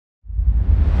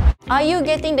Are you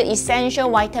getting the essential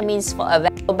vitamins for a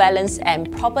well-balanced and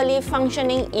properly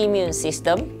functioning immune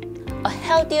system? A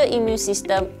healthier immune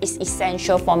system is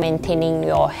essential for maintaining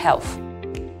your health.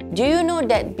 Do you know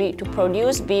that to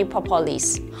produce bee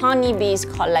propolis, honeybees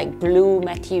collect blue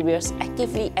materials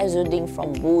actively exuding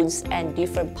from wounds and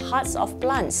different parts of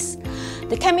plants?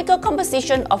 The chemical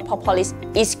composition of propolis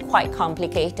is quite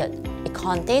complicated. It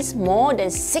contains more than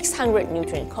 600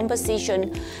 nutrient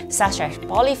compositions such as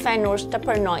polyphenols,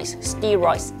 terpenoids,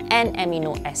 steroids, and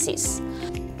amino acids.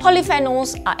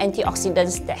 Polyphenols are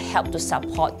antioxidants that help to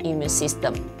support immune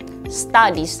system.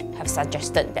 Studies have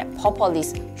suggested that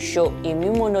propolis show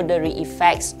immunomodulatory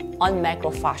effects on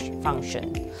macrophage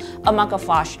function. A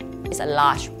macrophage is a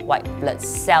large white blood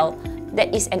cell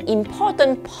that is an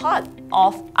important part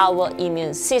of our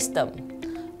immune system.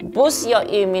 Boost your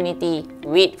immunity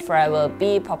with Forever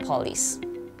Bee Propolis.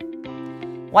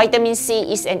 Vitamin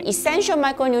C is an essential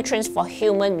micronutrient for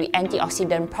humans with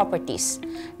antioxidant properties.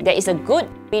 There is a good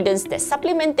evidence that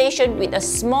supplementation with a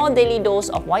small daily dose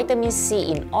of vitamin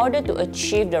C in order to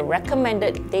achieve the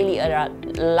recommended daily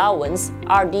allowance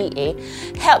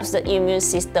 (RDA) helps the immune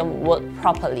system work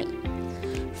properly.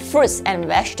 Fruits and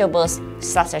vegetables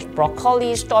such as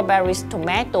broccoli, strawberries,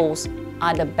 tomatoes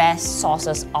are the best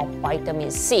sources of vitamin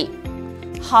C.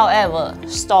 However,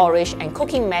 storage and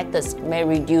cooking methods may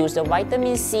reduce the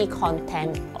vitamin C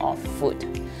content of food.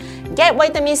 Get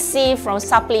vitamin C from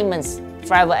supplements,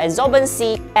 Forever Absorbent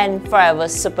C and Forever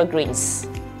Super Greens.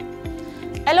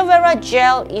 Aloe vera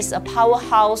gel is a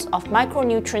powerhouse of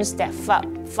micronutrients that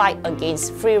fight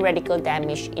against free radical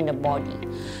damage in the body.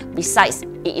 Besides,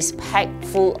 it is packed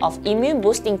full of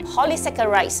immune-boosting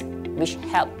polysaccharides which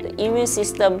help the immune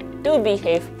system to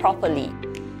behave properly.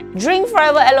 Drink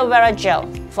Forever Aloe Vera Gel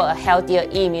for a healthier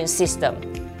immune system.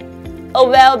 A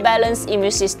well-balanced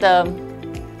immune system,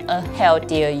 a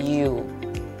healthier you.